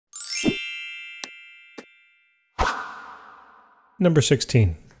Number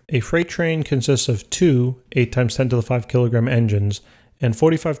 16. A freight train consists of two 8 times 10 to the 5 kilogram engines and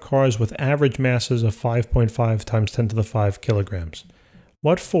 45 cars with average masses of 5.5 times 10 to the 5 kilograms.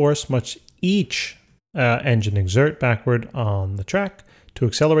 What force must each engine exert backward on the track to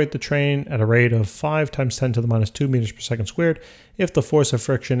accelerate the train at a rate of 5 times 10 to the minus 2 meters per second squared if the force of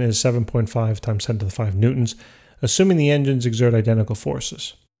friction is 7.5 times 10 to the 5 newtons, assuming the engines exert identical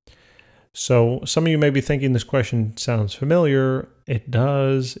forces? So some of you may be thinking this question sounds familiar. It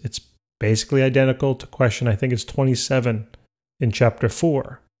does. It's basically identical to question, I think it's 27 in chapter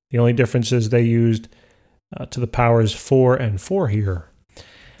 4. The only difference is they used to the powers 4 and 4 here.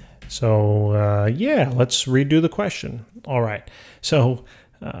 So yeah, let's redo the question. All right. So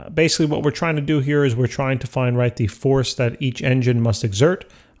basically what we're trying to do here is we're trying to find the force that each engine must exert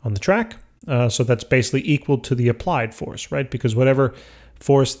on the track. So that's basically equal to the applied force, right? Because whatever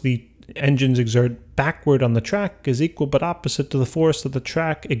force the engines exert backward on the track is equal but opposite to the force that the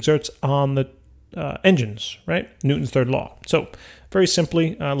track exerts on the engines, right? Newton's third law. So very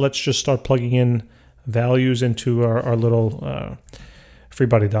simply, let's just start plugging in values into our little free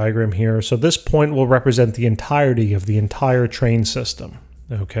body diagram here. So this point will represent the entirety of the entire train system,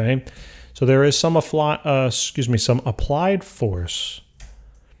 okay? So there is some some applied force,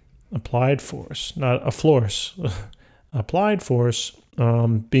 not a force, applied force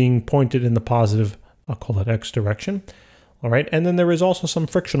being pointed in the positive, I'll call it X direction. All right, and then there is also some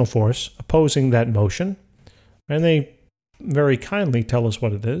frictional force opposing that motion, and they very kindly tell us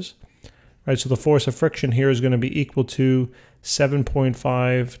what it is. Right, so the force of friction here is going to be equal to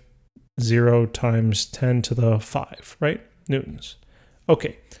 7.50 times 10 to the 5, right? Newtons.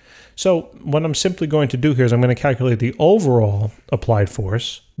 Okay, so what I'm simply going to do here is I'm going to calculate the overall applied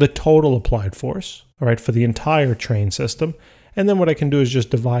force, the total applied force, all right, for the entire train system. And then what I can do is just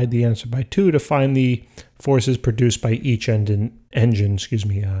divide the answer by 2 to find the forces produced by each engine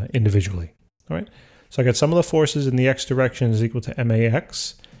individually. All right. So I got some of the forces in the x direction is equal to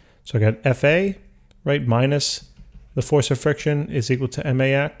max. So I got Fa, right, minus the force of friction is equal to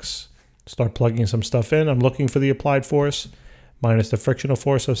max. Start plugging some stuff in. I'm looking for the applied force minus the frictional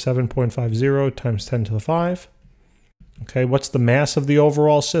force of 7.50 times 10 to the 5. Okay, what's the mass of the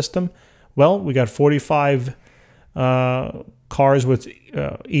overall system? Well, we got 45 cars with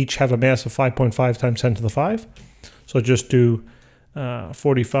each have a mass of 5.5 times 10 to the 5. So just do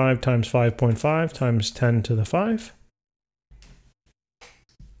 45 times 5.5 times 10 to the 5.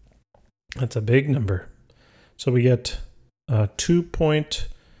 That's a big number. So we get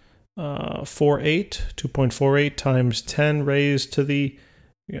 2.48 times 10 raised to the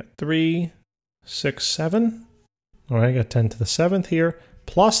 367. All right, I got 10 to the 7th here,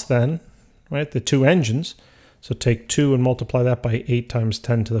 plus then, right, the two engines. So take 2 and multiply that by 8 times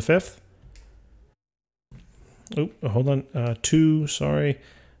 10 to the 5th. Oh, hold on.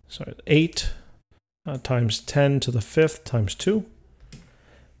 8 times 10 to the 5th times 2.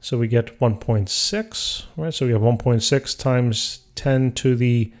 So we get 1.6, right? So we have 1.6 times 10 to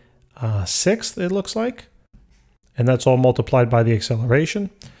the 6th, it looks like. And that's all multiplied by the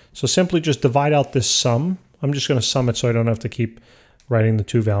acceleration. So simply just divide out this sum. I'm just going to sum it so I don't have to keep writing the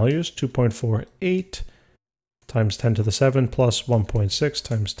two values. 2.48 times 10 to the 7 plus 1.6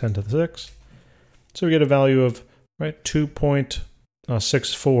 times 10 to the 6. So we get a value of, right,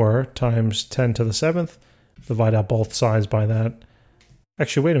 2.64 times 10 to the 7th. Divide out both sides by that.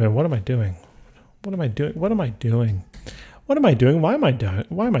 Actually, wait a minute. What am I doing? What am I doing? What am I doing? What am I doing? Why am I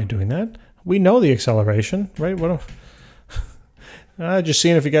doing that? We know the acceleration, right? Just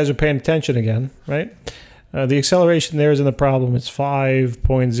seeing if you guys are paying attention again, right? The acceleration there is in the problem. It's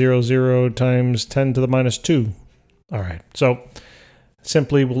 5.00 times 10 to the minus 2. All right, so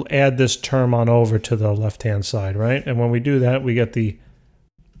simply we'll add this term on over to the left-hand side, right? And when we do that, we get the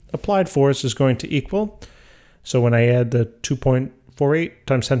applied force is going to equal. So when I add the 2.48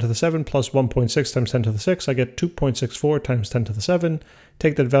 times 10 to the 7 plus 1.6 times 10 to the 6, I get 2.64 times 10 to the 7.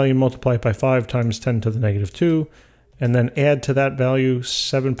 Take that value, multiply it by 5 times 10 to the negative 2, and then add to that value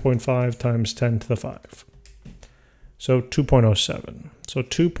 7.5 times 10 to the 5. So 2.07. So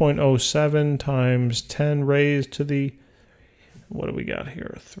 2.07 times 10 raised to the, what do we got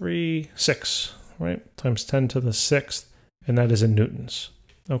here? 6, right? Times 10 to the 6th, and that is in newtons.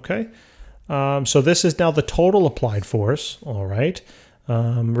 Okay? So this is now the total applied force, all right?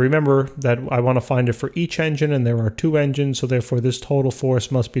 Remember that I want to find it for each engine, and there are 2 engines, so therefore this total force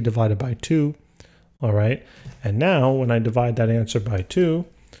must be divided by 2, all right? And now, when I divide that answer by 2,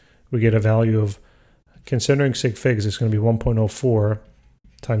 we get a value of, considering sig figs, it's going to be 1.04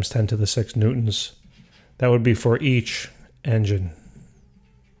 times 10 to the 6 newtons. That would be for each engine.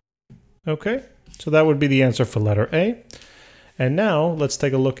 Okay, so that would be the answer for letter A. And now let's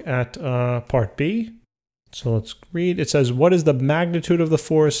take a look at part B. So let's read. It says, what is the magnitude of the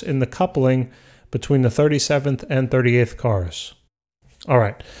force in the coupling between the 37th and 38th cars? All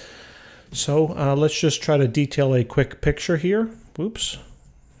right. So let's just try to detail a quick picture here. Oops.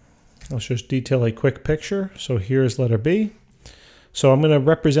 Let's just detail a quick picture. So here's letter B. So I'm going to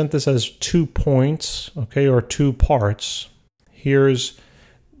represent this as 2 points, okay, or 2 parts. Here's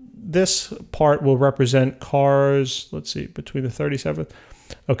this part will represent cars, let's see, between the 37th.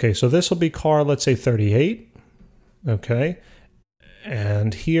 Okay, so this will be car, let's say 38. Okay.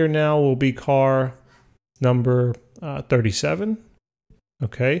 And here now will be car number 37.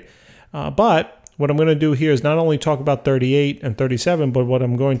 Okay. But what I'm going to do here is not only talk about 38 and 37, but what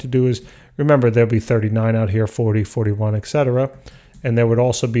I'm going to do is, remember, there'll be 39 out here, 40, 41, etc. And there would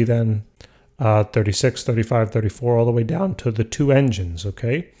also be then 36, 35, 34, all the way down to the 2 engines,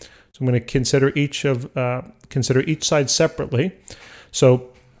 okay? So I'm going to consider each side separately. So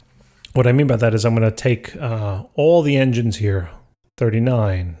what I mean by that is I'm going to take all the engines here,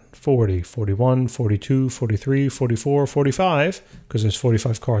 39, 40, 41, 42, 43, 44, 45, because there's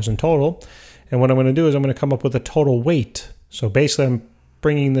 45 cars in total. And what I'm going to do is I'm going to come up with a total weight. So basically I'm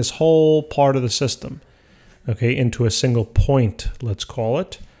bringing this whole part of the system, okay, into a single point, let's call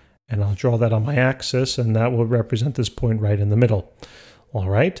it. And I'll draw that on my axis, and that will represent this point right in the middle. All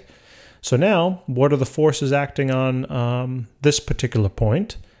right. So now, what are the forces acting on this particular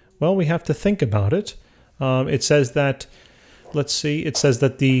point? Well, we have to think about it. It says that, let's see, it says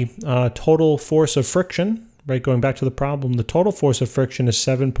that the total force of friction, right, going back to the problem, the total force of friction is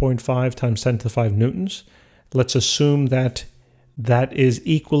 7.5 times 10 to the 5 newtons. Let's assume that that is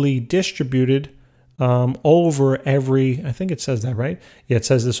equally distributed over every, I think it says that, right? Yeah, it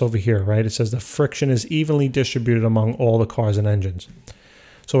says this over here, right? It says the friction is evenly distributed among all the cars and engines.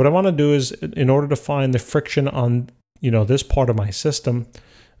 So what I want to do is, in order to find the friction on, this part of my system,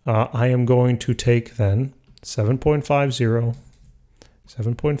 I am going to take then 7.50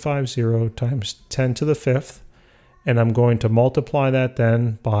 times 10 to the 5th, and I'm going to multiply that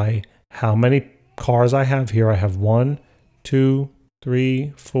then by how many cars I have here. I have 1, 2,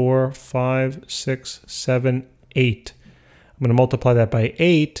 3, 4, 5, 6, 7, 8. I'm going to multiply that by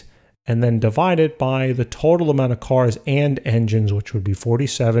 8 and then divide it by the total amount of cars and engines, which would be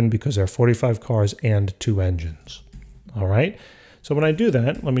 47 because there are 45 cars and 2 engines. All right. So when I do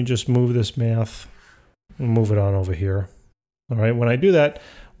that, let me just move this math and move it on over here. All right. When I do that,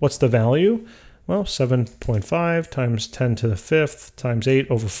 what's the value? Well, 7.5 times 10 to the 5th times 8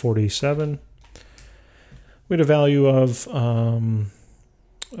 over 47. We had a value of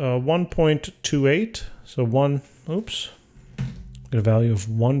 1.28. So get a value of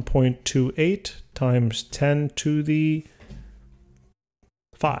 1.28 times 10 to the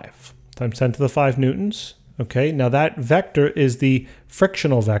 5 times 10 to the 5 newtons. Okay, now that vector is the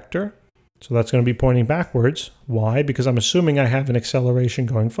frictional vector. So that's going to be pointing backwards. Why? Because I'm assuming I have an acceleration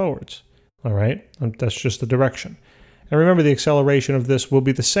going forwards. All right, that's just the direction. And remember, the acceleration of this will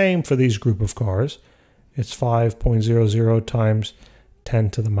be the same for these group of cars. It's 5.00 times 10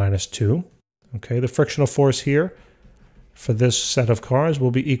 to the minus 2. Okay, the frictional force here for this set of cars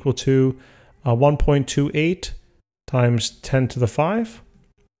will be equal to 1.28 times 10 to the 5,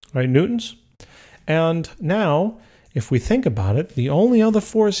 right, newtons. And now, if we think about it, the only other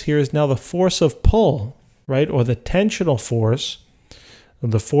force here is now the force of pull, right, or the tensional force,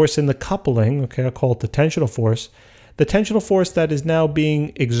 the force in the coupling, okay, I'll call it the tensional force. The tensional force that is now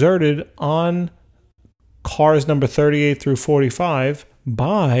being exerted on cars number 38 through 45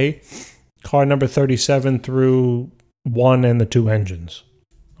 by car number 37 through 1 and the 2 engines.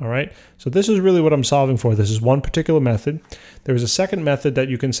 All right, so this is really what I'm solving for. This is one particular method. There is a second method that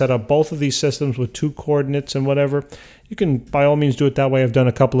you can set up both of these systems with 2 coordinates and whatever. You can, by all means, do it that way. I've done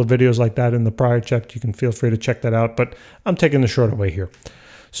a couple of videos like that in the prior check. You can feel free to check that out, but I'm taking the shorter way here.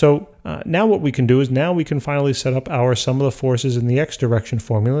 So now what we can do is now we can finally set up our sum of the forces in the x direction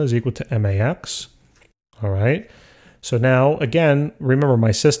formula is equal to max. All right, so now, again, remember,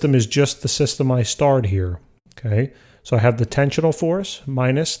 my system is just the system I starred here, okay? So I have the tensional force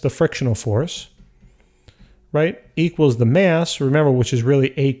minus the frictional force, right, equals the mass, remember, which is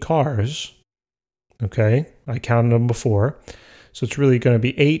really 8 cars, okay? I counted them before. So it's really going to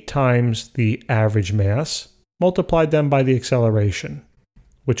be 8 times the average mass, multiplied then by the acceleration,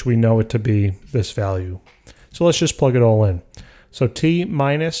 which we know it to be this value. So let's just plug it all in. So t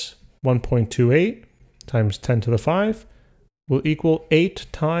minus 1.28 times 10 to the 5 will equal 8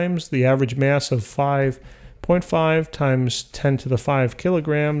 times the average mass of 5.5 times 10 to the 5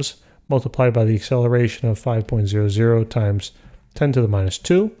 kilograms multiplied by the acceleration of 5.00 times 10 to the minus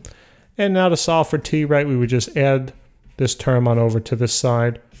 2. And now to solve for t, right, we would just add this term on over to this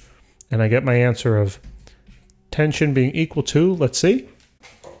side, and I get my answer of tension being equal to, let's see,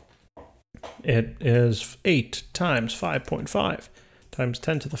 it is 8 times 5.5 times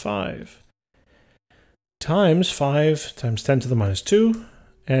 10 to the 5 times 5 times 10 to the minus 2,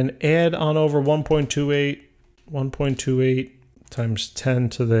 and add on over 1.28 times 10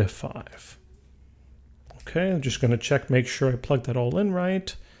 to the 5. Okay, I'm just going to check, make sure I plugged that all in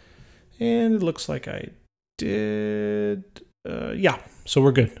right. And it looks like I did. Yeah, so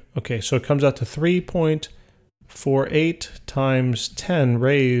we're good. Okay, so it comes out to 3.48 times 10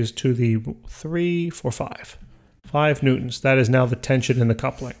 raised to the 5 newtons. That is now the tension in the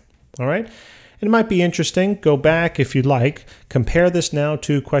coupling. All right. It might be interesting. Go back if you'd like. Compare this now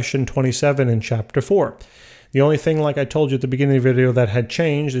to question 27 in chapter 4. The only thing, like I told you at the beginning of the video, that had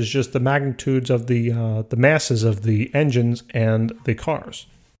changed is just the magnitudes of the masses of the engines and the cars,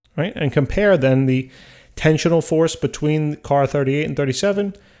 right? And compare then the tensional force between car 38 and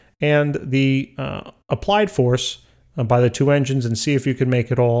 37 and the applied force by the two engines, and see if you can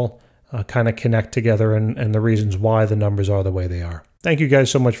make it all kind of connect together and the reasons why the numbers are the way they are. Thank you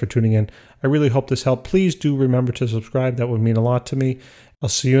guys so much for tuning in. I really hope this helped. Please do remember to subscribe. That would mean a lot to me. I'll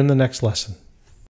see you in the next lesson.